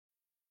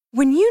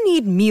When you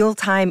need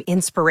mealtime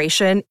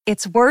inspiration,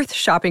 it's worth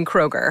shopping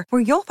Kroger,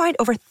 where you'll find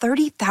over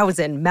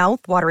 30,000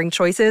 mouth-watering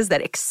choices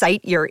that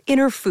excite your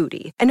inner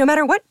foodie. And no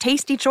matter what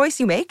tasty choice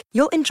you make,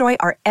 you'll enjoy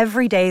our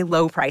everyday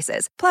low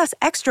prices, plus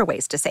extra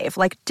ways to save,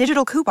 like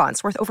digital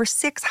coupons worth over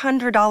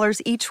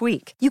 $600 each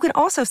week. You can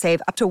also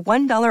save up to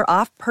 $1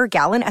 off per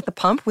gallon at the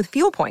pump with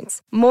fuel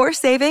points. More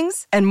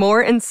savings and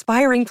more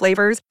inspiring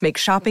flavors make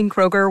shopping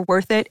Kroger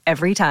worth it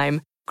every time.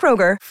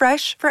 Kroger,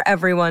 fresh for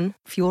everyone.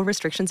 Fuel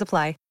restrictions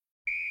apply.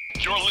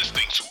 You're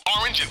listening to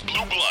Orange and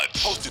Blue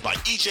Bloods, hosted by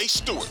EJ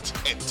Stewart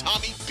and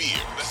Tommy Beer.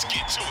 Let's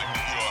get to it,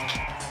 New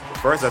York.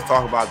 First, let's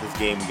talk about this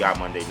game we got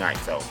Monday night.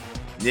 So,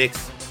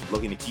 Knicks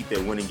looking to keep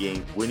their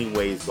winning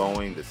ways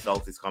going. The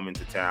Celtics come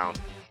into town.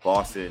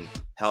 Boston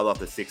held off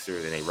the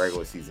Sixers in a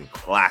regular season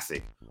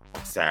classic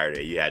on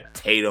Saturday. You had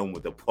Tatum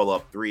with the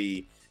pull-up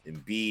three,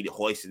 Embiid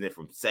hoisting it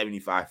from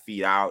 75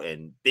 feet out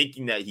and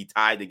thinking that he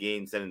tied the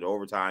game, sent it to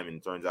overtime, and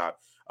it turns out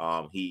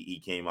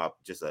he came up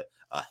just a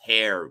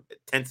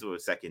tenth of a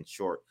second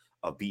short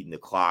of beating the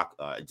clock.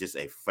 Just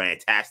a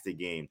fantastic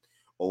game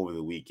over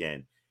the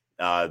weekend.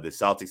 The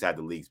Celtics had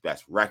the league's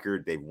best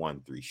record. They've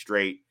won 3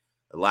 straight.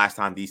 The last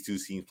time these two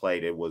teams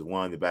played, it was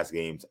one of the best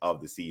games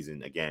of the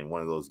season. Again,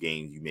 one of those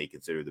games you may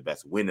consider the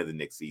best win of the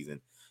Knicks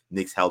season.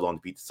 Knicks held on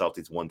to beat the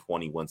Celtics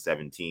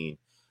 120-117.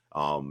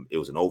 It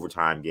was an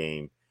overtime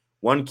game.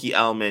 One key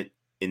element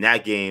in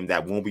that game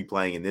that won't be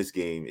playing in this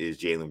game is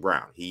Jaylen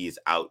Brown. He is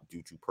out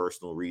due to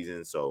personal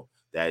reasons, so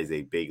that is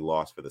a big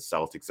loss for the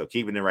Celtics. So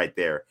keeping it right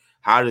there,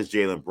 how does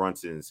Jalen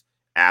Brunson's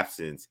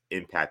absence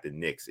impact the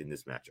Knicks in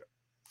this matchup?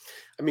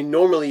 I mean,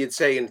 normally you'd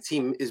say a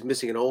team is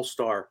missing an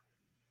all-star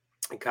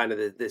and kind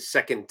of the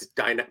second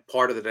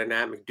part of the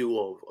dynamic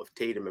duo of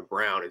Tatum and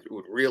Brown. It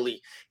would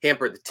really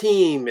hamper the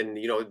team and,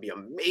 it'd be a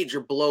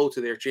major blow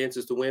to their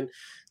chances to win.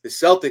 The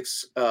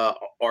Celtics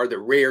are the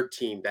rare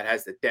team that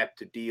has the depth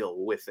to deal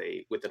with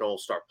an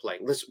all-star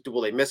playing.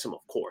 Will they miss him?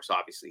 Of course,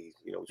 obviously,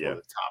 he's one of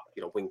the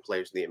top, wing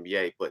players in the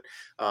NBA. But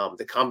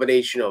the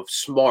combination of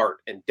Smart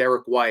and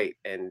Derek White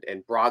and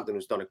Brogdon,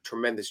 who's done a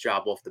tremendous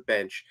job off the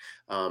bench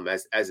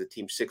as a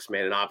team six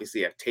man, and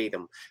obviously have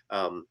Tatum.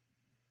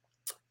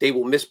 They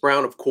will miss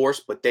Brown, of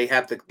course, but they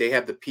have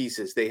the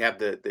pieces. They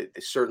have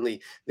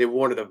certainly they're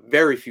one of the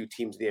very few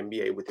teams in the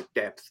NBA with the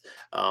depth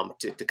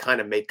to kind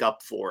of make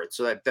up for it.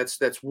 So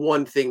that's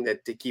one thing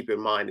that to keep in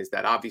mind is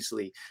that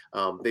obviously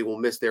they will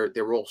miss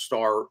their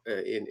all-star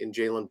in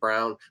Jaylen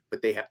Brown,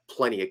 but they have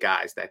plenty of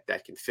guys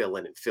that can fill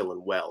in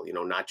well.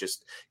 Not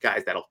just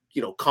guys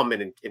that'll come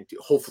in and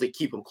hopefully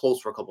keep them close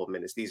for a couple of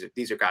minutes.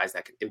 These are guys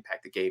that can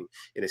impact the game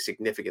in a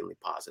significantly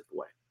positive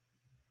way.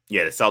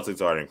 Yeah, the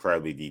Celtics are an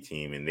incredibly deep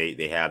team, and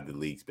they have the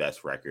league's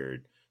best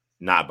record,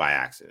 not by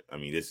accident. I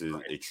mean, this is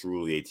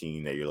truly a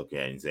team that you're looking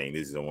at and saying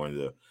this is one of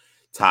the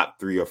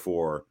top 3 or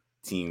 4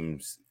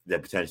 teams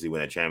that potentially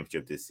win a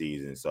championship this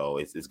season. So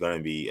it's going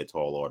to be a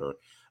tall order.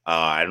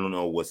 I don't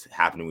know what's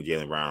happening with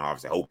Jaylen Brown.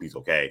 Obviously, I hope he's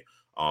okay.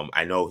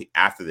 I know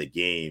after the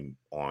game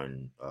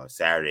on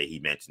Saturday, he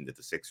mentioned that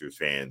the Sixers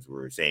fans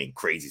were saying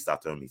crazy stuff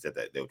to him. He said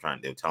that they were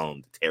telling him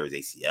to tear his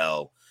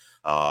ACL.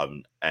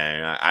 And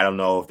I don't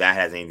know if that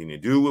has anything to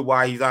do with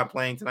why he's not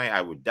playing tonight.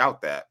 I would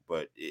doubt that,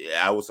 but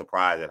I was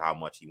surprised at how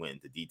much he went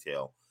into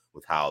detail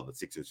with how the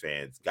Sixers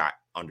fans got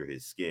under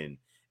his skin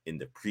in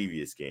the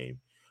previous game.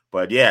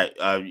 But yeah,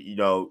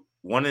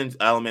 one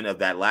element of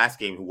that last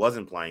game who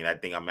wasn't playing, I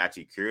think I'm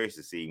actually curious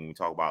to see when we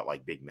talk about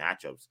like big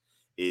matchups,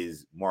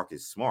 is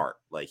Marcus Smart.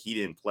 Like, he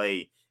didn't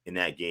play in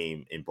that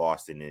game in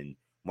Boston, and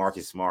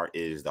Marcus Smart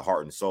is the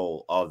heart and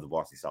soul of the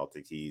Boston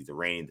Celtics. He's the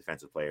reigning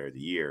defensive player of the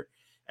year.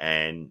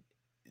 And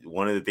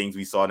one of the things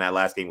we saw in that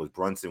last game was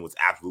Brunson was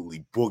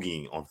absolutely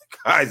boogieing on the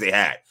guys they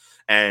had.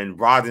 And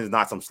Brogdon is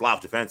not some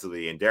slouch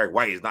defensively, and Derek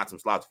White is not some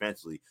slouch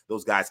defensively.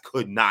 Those guys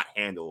could not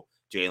handle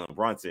Jalen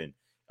Brunson.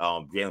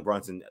 Jalen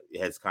Brunson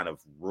has kind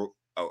of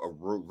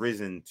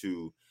risen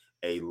to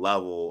a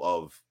level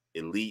of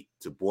elite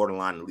to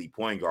borderline elite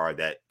point guard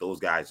that those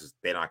guys,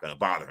 they're not going to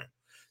bother him.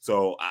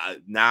 So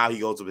now he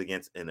goes up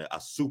against a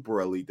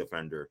super elite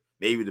defender,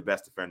 maybe the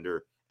best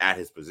defender at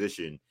his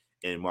position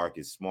in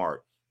Marcus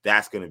Smart.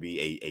 That's going to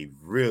be a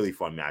really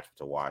fun matchup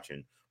to watch.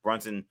 And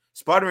Brunson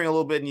sputtering a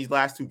little bit in these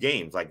last 2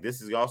 games. Like,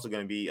 this is also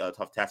going to be a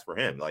tough test for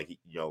him. Like,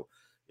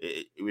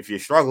 if you're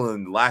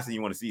struggling, the last thing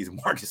you want to see is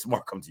Marcus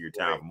Smart come to your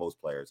town for most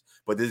players.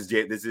 But this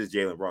is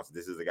Jalen Brunson.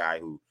 This is a guy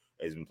who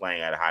has been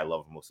playing at a high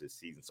level for most of the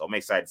season. So I'm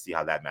excited to see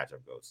how that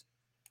matchup goes.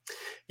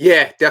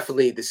 Yeah,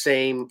 definitely the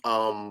same.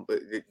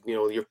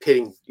 You're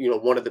pitting,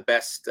 one of the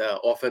best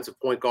offensive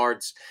point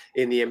guards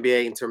in the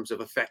NBA in terms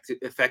of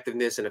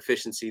effectiveness and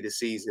efficiency this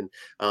season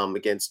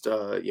against,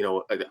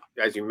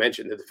 as you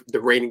mentioned,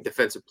 the reigning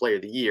defensive player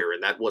of the year.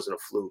 And that wasn't a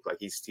fluke. Like,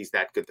 he's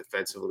that good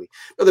defensively.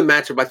 Another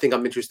matchup I think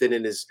I'm interested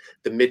in is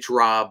the Mitch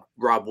Rob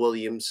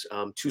Williams,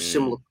 2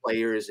 similar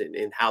players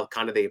and how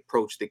kind of they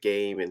approach the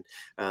game. And,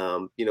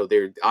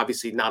 they're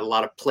obviously not a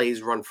lot of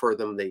plays run for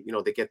them. They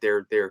get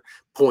their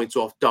points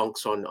off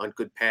dunks on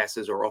good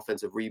passes or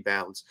offensive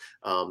rebounds.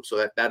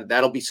 So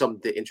that'll be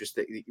something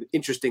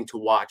interesting to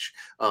watch.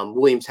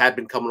 Williams had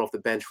been coming off the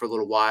bench for a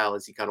little while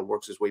as he kind of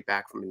works his way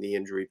back from a knee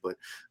injury, but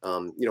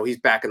he's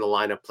back in the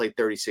lineup, played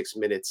 36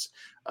 minutes.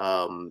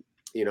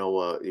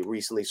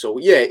 Recently. So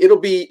yeah,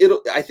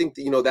 I think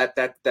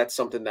that's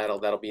something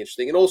that'll be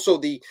interesting. And also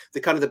the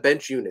kind of the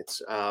bench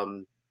units.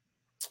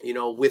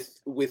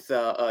 With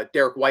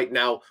Derek White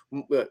now,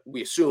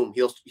 we assume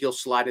he'll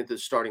slide into the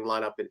starting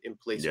lineup in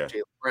place of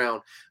Jaylen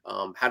Brown.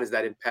 How does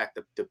that impact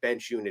the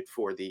bench unit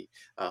for the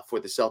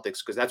Celtics?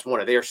 Because that's one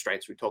of their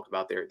strengths. We talked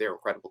about their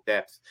incredible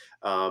depth,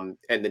 and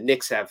the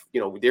Knicks have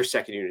their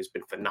second unit has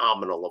been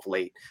phenomenal of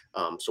late.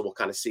 So we'll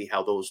kind of see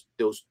how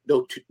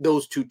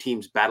those two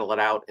teams battle it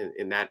out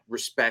in that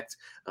respect,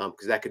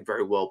 because that could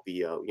very well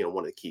be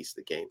one of the keys to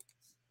the game.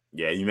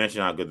 Yeah, you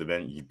mentioned how good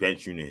the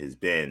bench unit has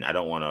been. I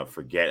don't want to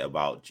forget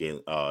about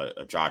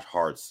Josh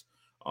Hart's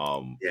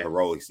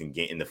heroics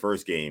in the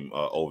first game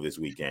over this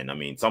weekend. I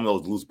mean, some of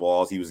those loose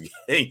balls he was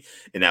getting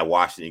in that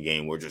Washington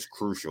game were just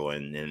crucial,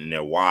 and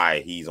they're why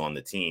he's on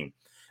the team.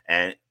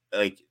 And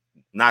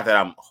not that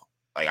I'm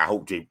I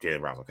hope Jaylen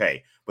Brown's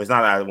okay, but it's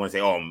not that I want to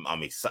say,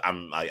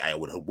 I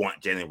would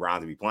want Jaylen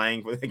Brown to be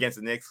playing against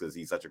the Knicks because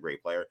he's such a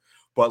great player.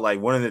 But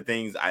one of the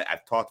things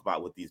I've talked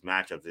about with these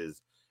matchups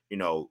is,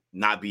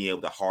 not being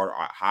able to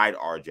hide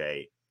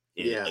RJ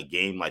in a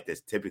game like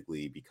this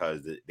typically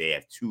because they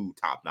have two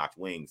top-notch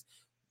wings.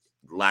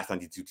 The last time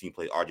these two teams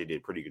played, RJ did a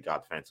pretty good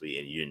job defensively,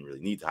 and you didn't really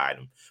need to hide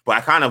him. But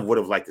I kind of would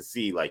have liked to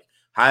see,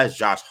 how does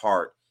Josh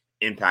Hart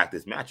impact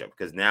this matchup?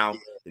 Because now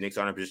the Knicks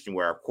are in a position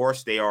where, of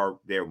course,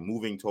 they're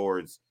moving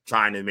towards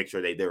trying to make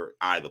sure they're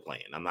out of the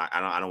play-in.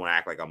 I don't want to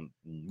act like I'm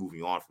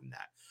moving on from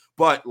that.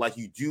 But,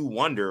 you do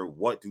wonder,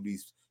 what do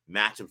these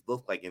matchups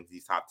look like against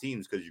these top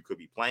teams, because you could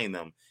be playing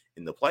them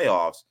in the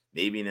playoffs,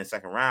 maybe in the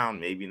second round,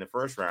 maybe in the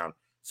first round.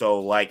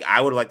 So,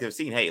 I would like to have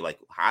seen,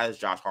 how does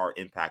Josh Hart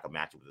impact a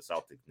matchup with the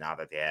Celtics now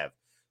that they have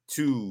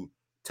two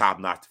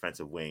top-notch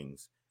defensive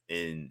wings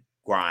in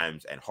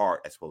Grimes and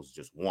Hart as opposed to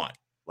just one?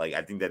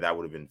 I think that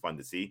would have been fun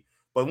to see.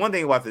 But one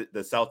thing about the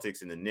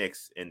Celtics and the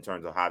Knicks in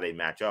terms of how they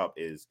match up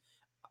is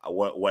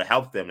what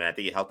helped them, and I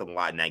think it helped them a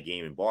lot in that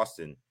game in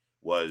Boston,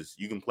 was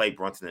you can play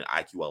Brunson and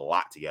IQ a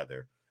lot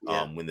together.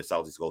 When the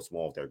Celtics go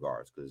small with their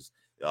guards, because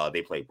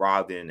they play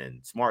Brogdon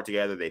and Smart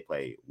together. They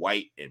play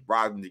White and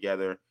Brogdon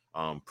together.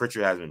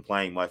 Pritchard hasn't been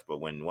playing much, but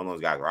when one of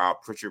those guys are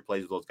out, Pritchard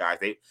plays with those guys.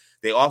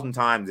 They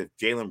oftentimes, if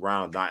Jaylen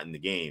Brown is not in the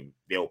game,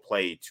 they'll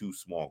play two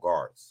small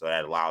guards. So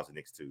that allows the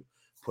Knicks to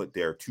put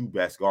their two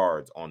best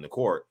guards on the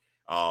court.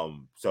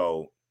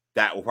 So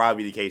that will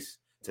probably be the case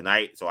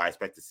tonight. So I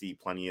expect to see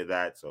plenty of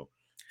that. So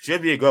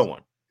should be a good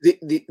one.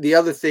 The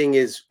other thing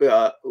is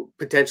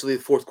potentially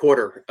the fourth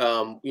quarter.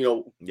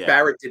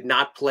 Barrett did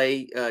not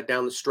play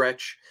down the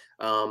stretch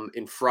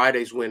in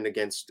Friday's win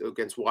against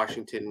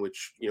Washington,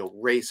 which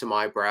raised some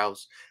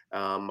eyebrows.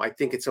 I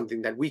think it's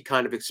something that we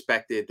kind of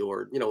expected,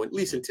 or at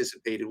least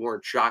anticipated.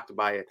 Weren't shocked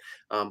by it,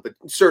 but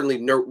certainly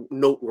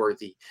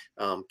noteworthy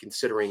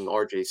considering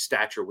RJ's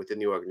stature within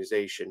the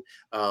organization.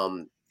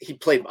 He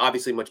played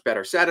obviously much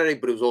better Saturday,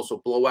 but it was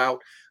also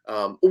blowout.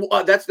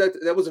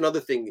 That was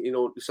another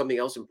thing. Something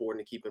else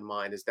important to keep in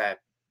mind is that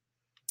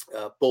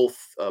both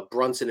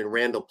Brunson and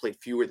Randall played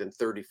fewer than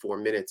 34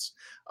 minutes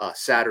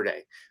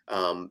Saturday.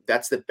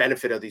 That's the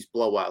benefit of these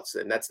blowouts,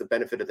 and that's the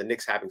benefit of the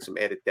Knicks having some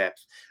added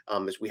depth,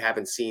 as we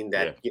haven't seen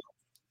that.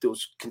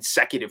 Those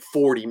consecutive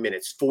 40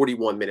 minutes,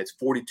 41 minutes,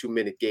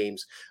 42-minute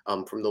games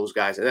from those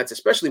guys. And that's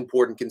especially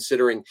important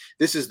considering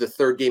this is the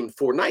third game in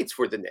 4 nights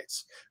for the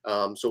Knicks.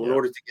 So in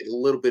order to get a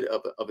little bit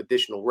of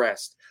additional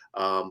rest.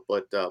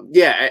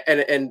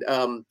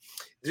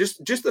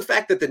 Just the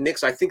fact that the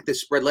Knicks, I think the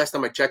spread last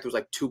time I checked was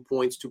 2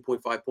 points,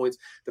 2.5 points.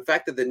 The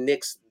fact that the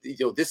Knicks,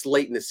 this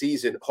late in the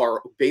season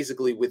are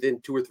basically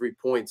within 2 or 3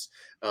 points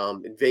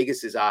in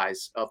Vegas's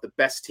eyes of the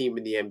best team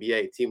in the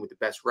NBA, team with the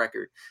best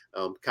record,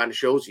 kind of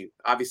shows you.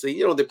 Obviously,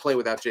 they're playing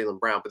without Jaylen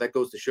Brown, but that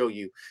goes to show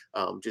you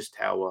just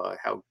how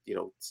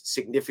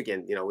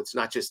significant. It's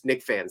not just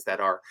Knicks fans that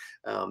are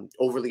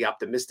overly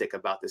optimistic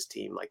about this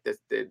team.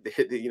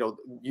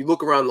 You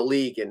look around the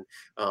league and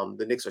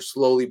the Knicks are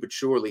slowly but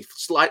surely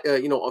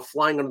are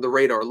flying under the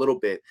radar a little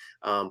bit,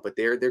 but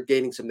they're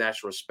gaining some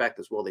national respect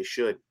as well. They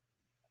should.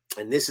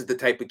 And this is the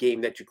type of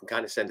game that you can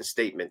kind of send a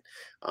statement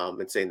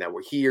and saying that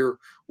we're here,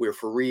 we're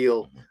for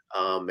real.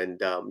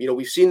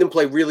 We've seen them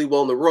play really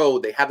well on the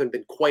road. They haven't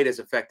been quite as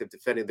effective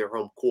defending their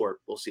home court.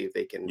 We'll see if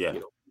they can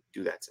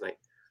do that tonight.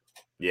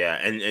 Yeah,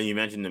 and you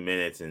mentioned the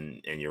minutes,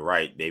 and you're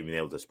right. They've been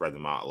able to spread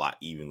them out a lot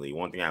evenly.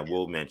 One thing I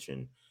will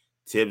mention,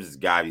 Tibbs has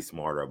got to be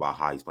smarter about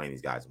how he's playing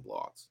these guys in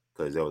blowouts.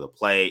 Because there was a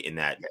play in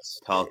that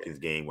Pelicans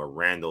game where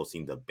Randall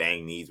seemed to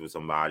bang knees with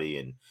somebody,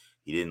 and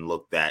he didn't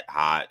look that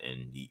hot,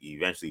 and he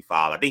eventually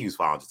fouled. I think he was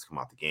fouled just to come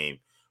out the game.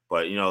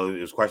 But,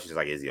 there's questions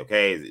is he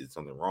okay? Is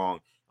something wrong?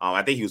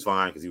 I think he was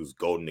fine because he was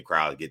goading the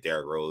crowd to get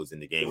Derrick Rose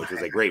in the game, which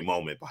was a great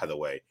moment, by the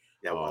way.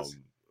 That was.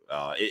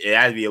 It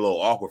had to be a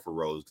little awkward for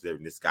Rose because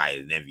this guy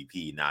is an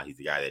MVP. Now he's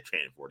the guy they're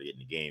training for to get in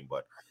the game.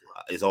 But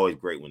it's always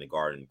great when the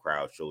Garden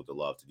crowd shows the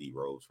love to D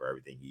Rose for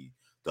everything he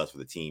does for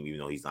the team, even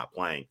though he's not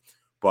playing.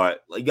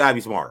 But like, you gotta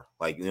be smarter.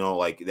 Like,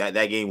 like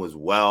that game was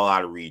well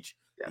out of reach.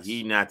 Yes. He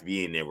didn't have to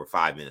be in there with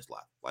 5 minutes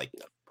left. Like,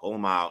 pull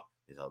him out.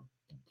 It's a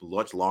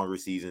much longer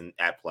season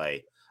at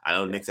play. I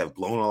know Knicks have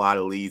blown a lot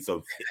of leads,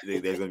 so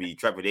there's going to be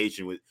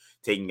trepidation with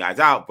taking guys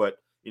out. But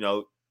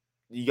you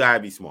got to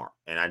be smart.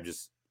 And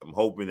I'm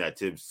hoping that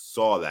Tibbs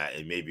saw that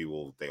and maybe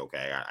we'll think,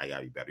 okay, I got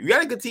to be better. You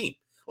got a good team.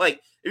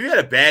 Like, if you had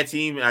a bad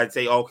team, I'd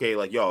say, okay,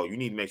 like, yo, you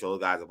need to make sure those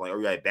guys are playing. Or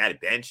you had a bad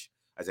bench,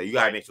 I'd say you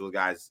got to make sure those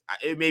guys.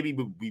 It maybe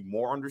would be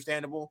more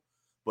understandable.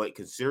 But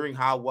considering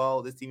how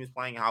well this team is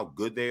playing, how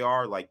good they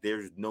are, like,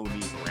 there's no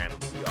need for Randall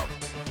to be up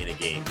in a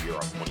game. You're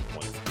up 20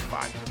 points in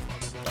 5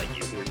 minutes. Like,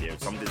 if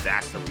there's some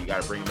disaster where you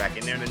got to bring him back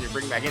in there, then you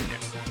bring him back in there.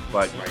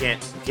 But you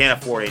can't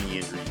afford any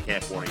injuries. You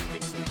can't afford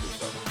anything stupid.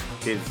 So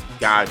kids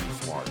got to be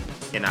smart.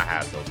 You cannot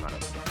have those kind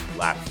of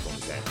lapses on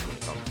the bench when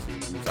it comes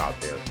to who's out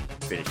there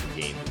finishing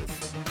games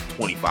with a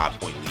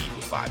 25-point lead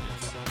with 5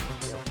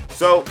 minutes left.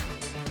 So,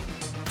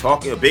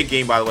 talking a big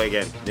game, by the way,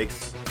 again,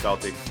 Knicks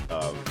Celtics,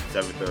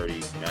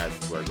 7:30,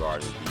 Madison Square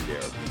Garden, be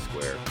there, B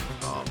Square.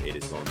 It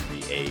is going to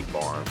be a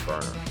barn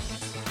burner.